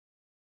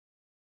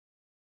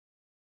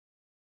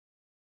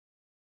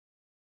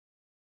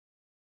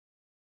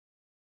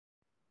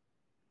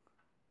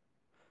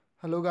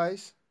Hello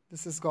guys,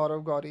 this is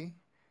Gaurav Gauri,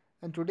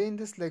 and today in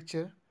this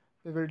lecture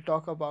we will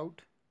talk about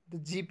the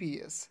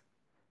GPS,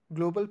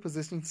 Global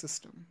Positioning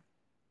System.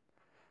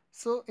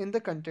 So in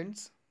the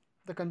contents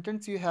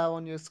you have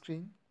on your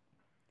screen,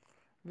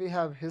 we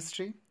have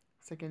history,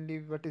 secondly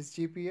what is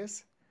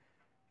GPS,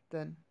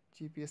 then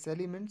GPS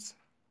elements,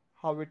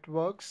 how it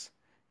works,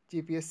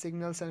 GPS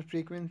signals and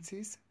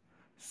frequencies,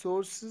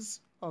 sources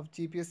of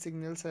GPS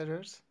signals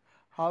errors,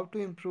 how to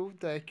improve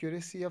the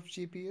accuracy of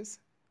GPS,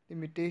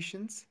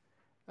 limitations,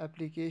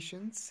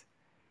 applications,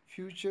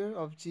 future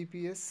of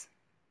GPS,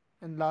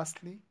 and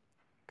lastly,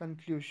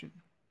 conclusion.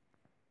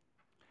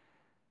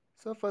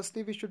 So,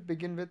 firstly, we should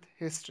begin with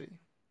history.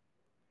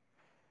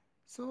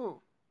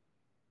 So,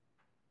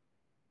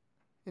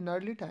 in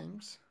early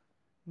times,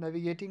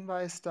 navigating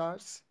by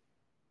stars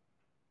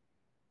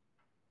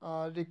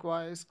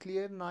requires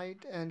clear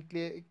night and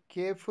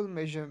careful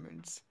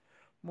measurements,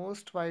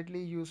 most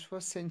widely used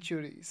for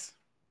centuries.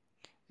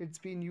 It's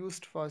been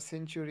used for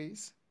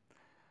centuries.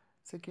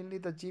 Secondly,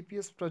 the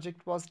GPS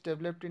project was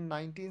developed in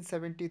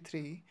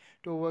 1973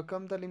 to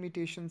overcome the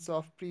limitations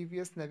of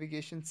previous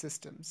navigation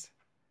systems.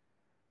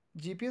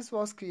 GPS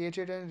was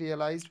created and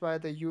realized by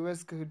the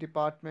US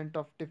Department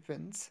of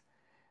Defense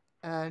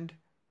and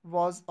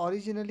was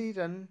originally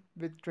run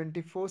with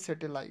 24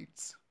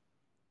 satellites.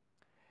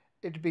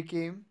 It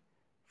became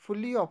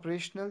fully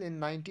operational in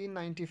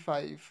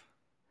 1995.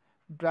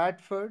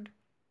 Bradford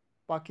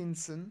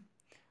Parkinson,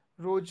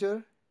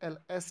 Roger L.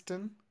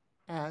 Aston,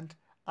 and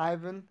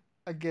Ivan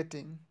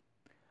Ageting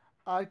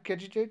are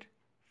credited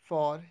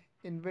for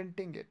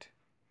inventing it.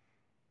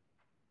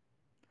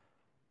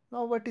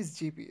 Now, what is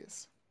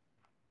GPS?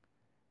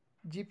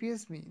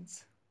 GPS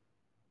means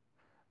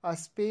a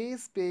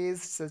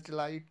space-based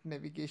satellite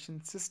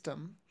navigation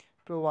system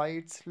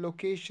provides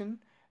location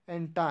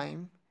and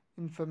time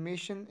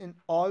information in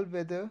all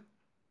weather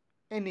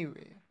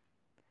anywhere.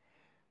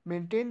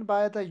 Maintained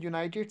by the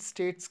United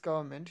States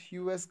government,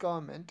 US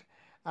government,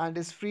 and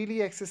is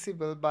freely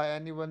accessible by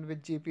anyone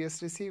with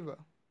GPS receiver.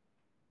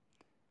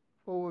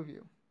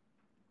 Overview.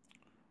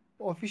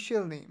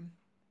 Official name: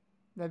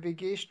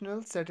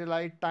 Navigational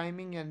Satellite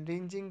Timing and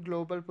Ranging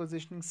Global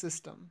Positioning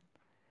System,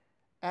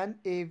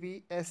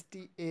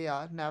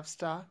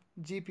 NAVSTAR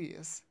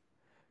GPS,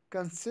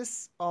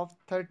 consists of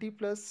 30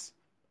 plus,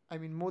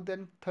 more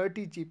than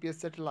 30 GPS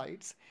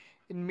satellites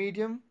in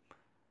medium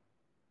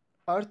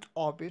Earth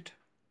orbit,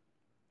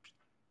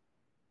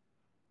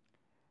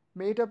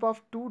 made up of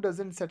 2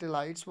 dozen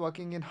satellites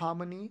working in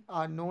harmony,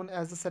 are known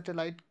as the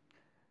satellite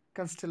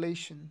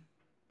constellation,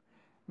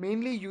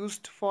 mainly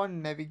used for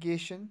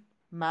navigation,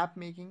 map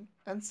making,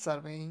 and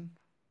surveying.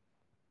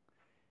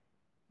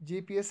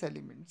 GPS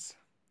elements.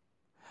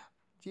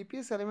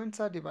 GPS elements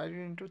are divided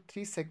into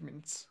three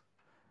segments.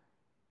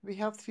 We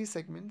have three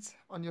segments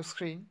on your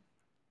screen: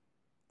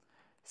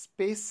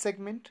 space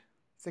segment,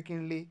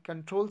 secondly,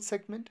 control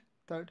segment,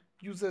 third,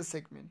 user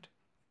segment.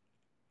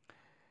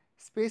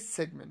 Space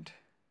segment.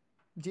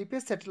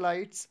 GPS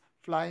satellites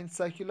fly in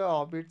circular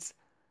orbits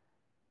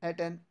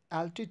at an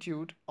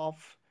altitude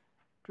of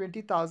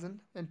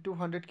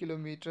 20,200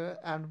 km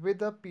and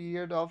with a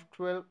period of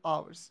 12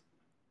 hours.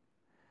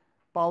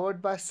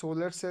 Powered by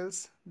solar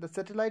cells, the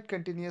satellite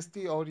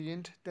continuously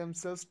orient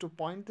themselves to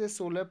point their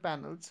solar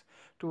panels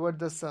toward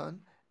the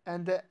sun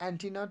and their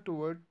antenna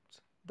towards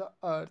the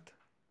earth.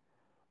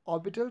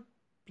 Orbital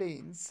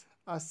planes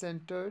are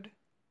centered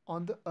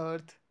on the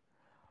earth.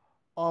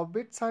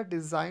 Orbits are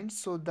designed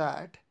so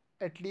that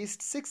at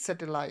least six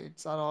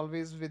satellites are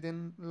always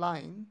within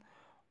line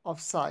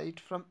of sight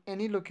from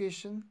any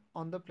location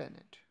on the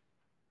planet.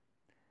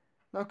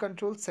 Now,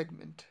 control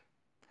segment.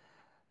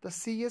 The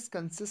CS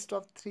consists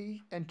of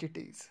three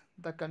entities.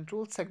 The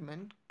control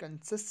segment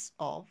consists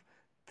of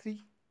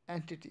three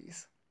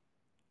entities.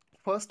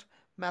 First,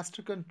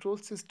 master control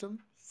system.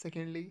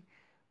 Secondly,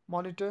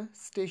 monitor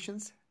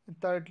stations. And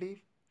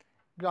thirdly,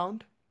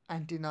 ground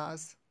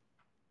antennas.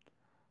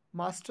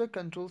 Master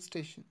Control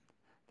Station.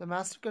 The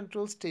Master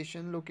Control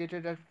Station,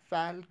 located at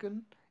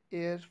Falcon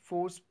Air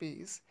Force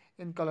Base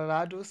in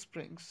Colorado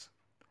Springs,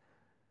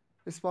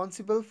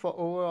 responsible for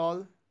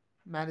overall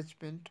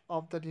management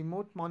of the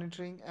remote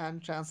monitoring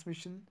and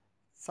transmission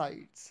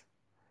sites.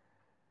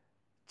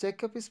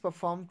 Checkup is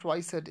performed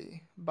twice a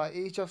day by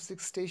each of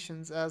six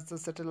stations as the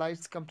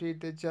satellites complete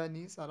their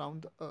journeys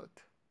around the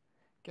Earth.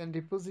 Can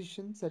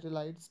reposition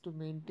satellites to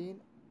maintain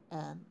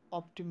an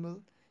optimal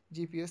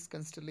GPS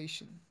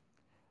constellation.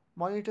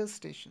 Monitor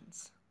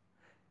stations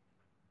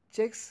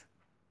checks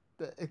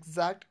the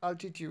exact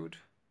altitude,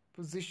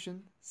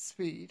 position,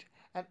 speed,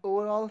 and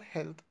overall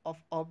health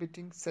of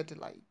orbiting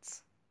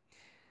satellites.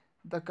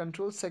 The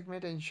control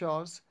segment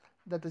ensures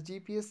that the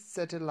GPS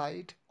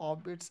satellite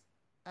orbits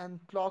and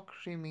clock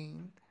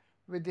remain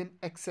within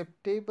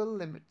acceptable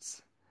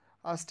limits.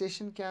 A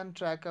station can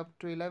track up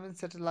to 11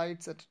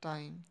 satellites at a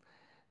time.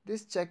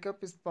 This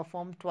checkup is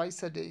performed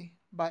twice a day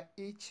by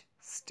each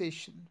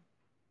station.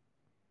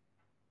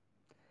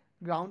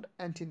 Ground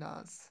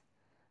antennas.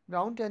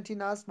 Ground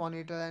antennas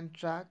monitor and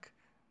track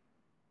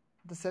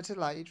the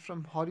satellite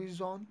from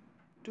horizon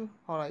to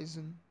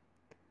horizon,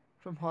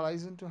 from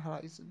horizon to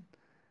horizon.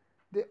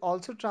 They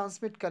also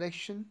transmit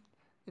correction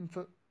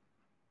info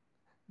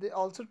they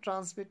also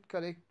transmit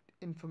correct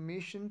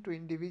information to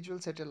individual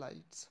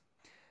satellites.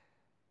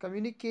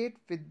 Communicate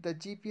with the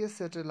GPS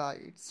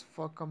satellites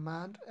for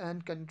command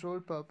and control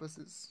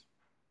purposes.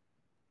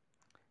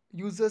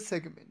 User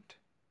segment.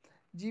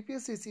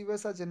 GPS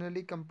receivers are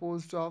generally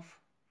composed of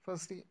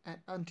firstly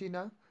an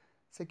antenna,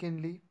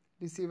 secondly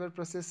receiver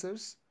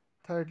processors,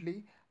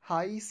 thirdly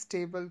high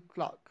stable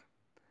clock.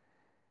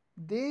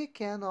 They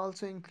can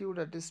also include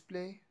a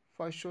display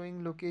for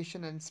showing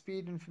location and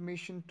speed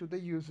information to the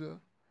user.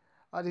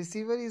 A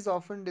receiver is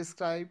often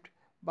described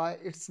by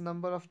its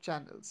number of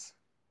channels.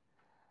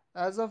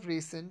 As of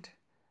recent,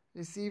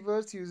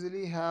 receivers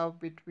usually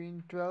have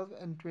between 12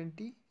 and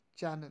 20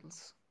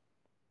 channels.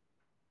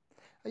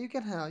 You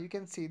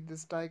can see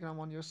this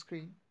diagram on your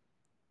screen.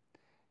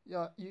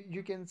 Yeah,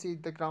 you can see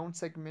the ground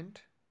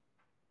segment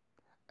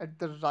at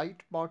the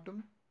right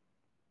bottom,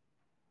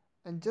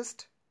 and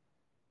just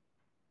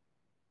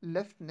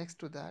left next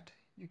to that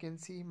you can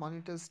see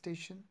monitor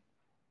station,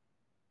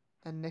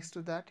 and next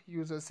to that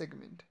user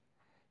segment.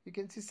 You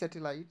can see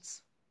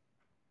satellites,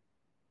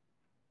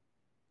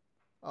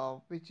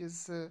 which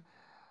is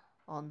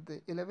on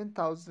the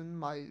 11,000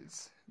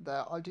 miles.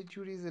 The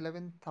altitude is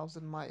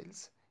 11,000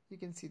 miles. You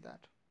can see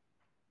that.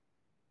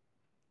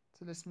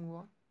 So let's move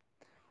on.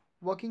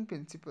 Working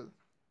principle.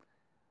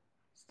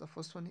 So the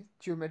first one is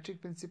geometric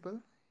principle.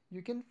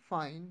 You can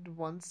find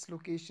one's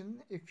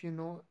location if you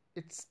know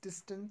its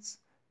distance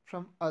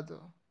from other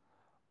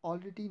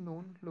already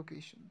known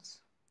locations.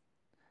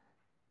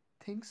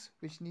 Things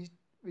which need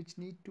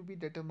to be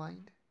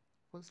determined.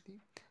 Firstly,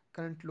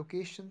 current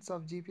locations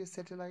of GPS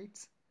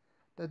satellites,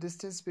 the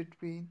distance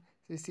between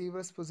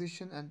receiver's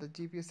position and the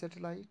GPS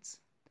satellites,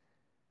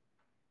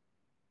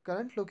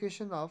 current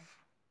location of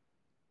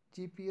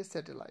GPS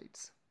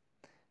satellites.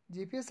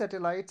 GPS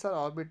satellites are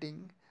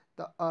orbiting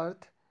the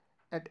Earth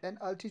at an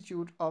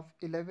altitude of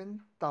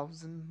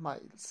 11,000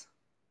 miles.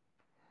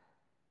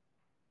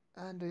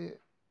 And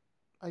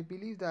I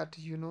believe that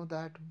you know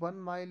that 1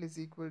 mile is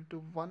equal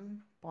to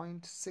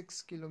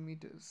 1.6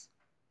 kilometers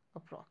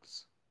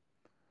approx.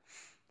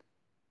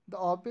 The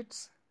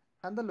orbits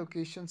and the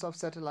locations of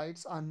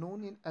satellites are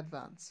known in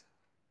advance.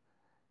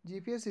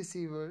 GPS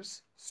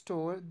receivers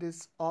store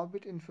this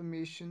orbit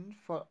information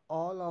for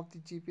all of the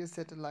GPS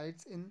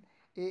satellites in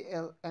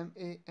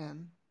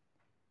ALMAN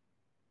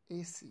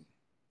AC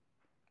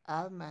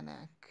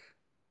Almanac.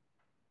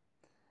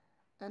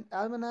 An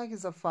almanac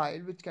is a file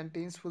which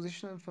contains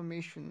positional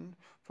information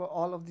for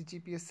all of the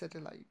GPS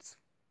satellites.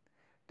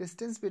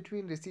 Distance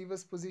between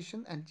receiver's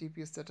position and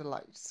GPS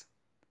satellites.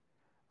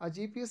 A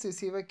GPS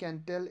receiver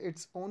can tell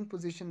its own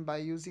position by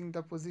using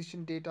the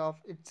position data of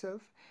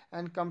itself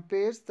and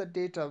compares the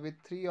data with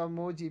three or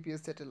more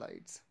GPS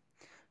satellites.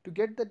 To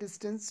get the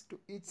distance to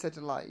each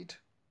satellite,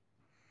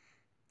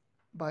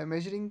 by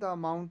measuring the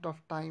amount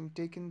of time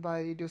taken by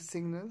radio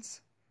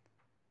signals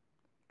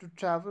to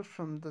travel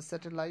from the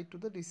satellite to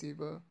the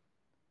receiver.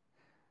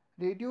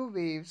 Radio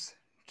waves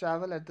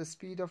travel at the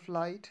speed of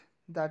light,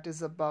 that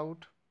is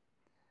about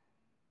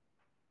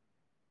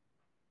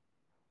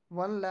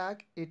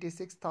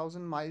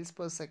 1,86,000 miles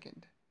per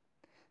second.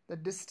 The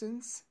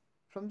distance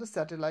from the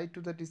satellite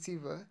to the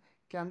receiver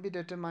can be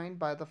determined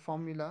by the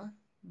formula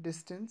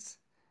distance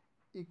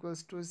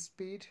equals to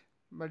speed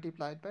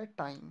multiplied by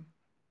time.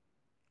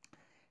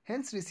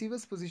 Hence,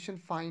 receiver's position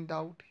find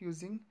out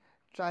using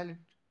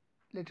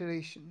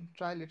triliteration.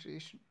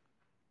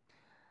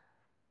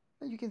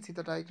 Now you can see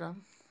the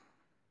diagram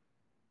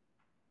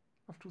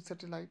of two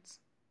satellites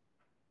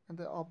and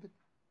the orbit.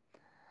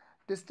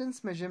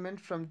 Distance measurement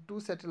from two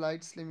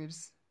satellites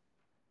limits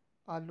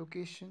our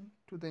location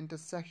to the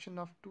intersection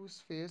of two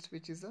spheres,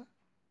 which is a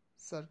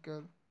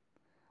circle.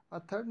 A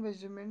third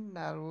measurement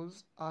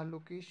narrows our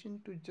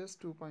location to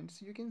just 2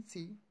 points. You can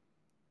see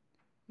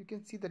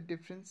the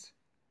difference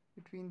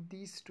between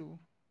these two.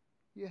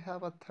 You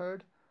have a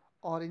third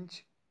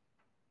orange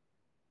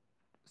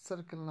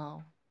circle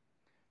now,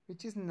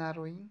 which is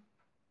narrowing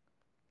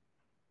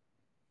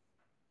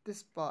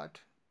this part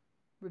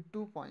with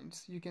 2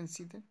 points. You can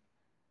see them.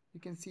 You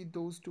can see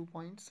those 2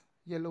 points,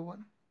 yellow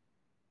one.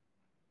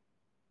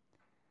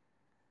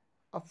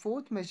 A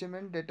fourth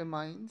measurement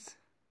determines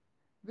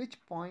which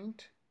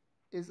point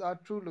is our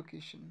true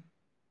location.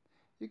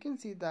 You can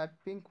see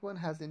that pink one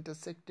has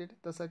intersected,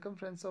 the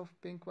circumference of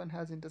pink one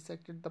has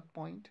intersected the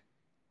point.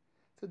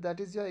 So that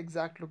is your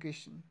exact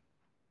location.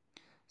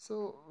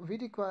 So we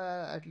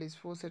require at least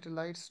 4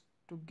 satellites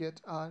to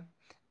get our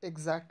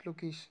exact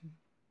location.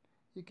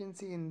 You can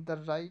see in the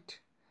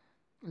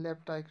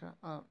left diagram,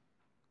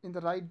 in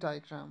the right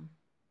diagram,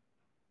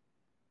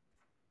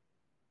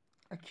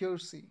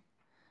 accuracy.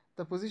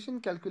 The position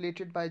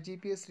calculated by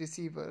GPS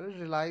receiver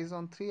relies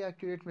on 3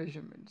 accurate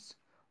measurements.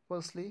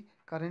 Firstly,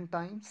 current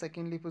time,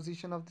 secondly,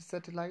 position of the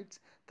satellites,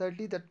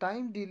 thirdly, the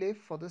time delay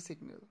for the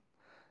signal.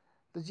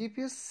 The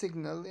GPS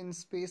signal in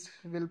space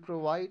will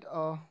provide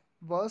a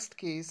worst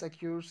case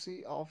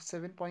accuracy of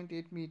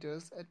 7.8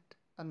 meters at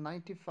a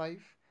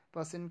 95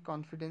 99%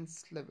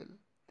 confidence level.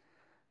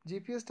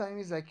 GPS time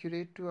is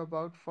accurate to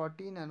about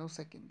 40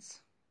 nanoseconds.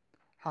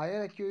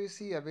 Higher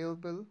accuracy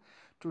available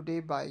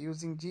today by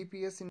using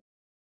GPS in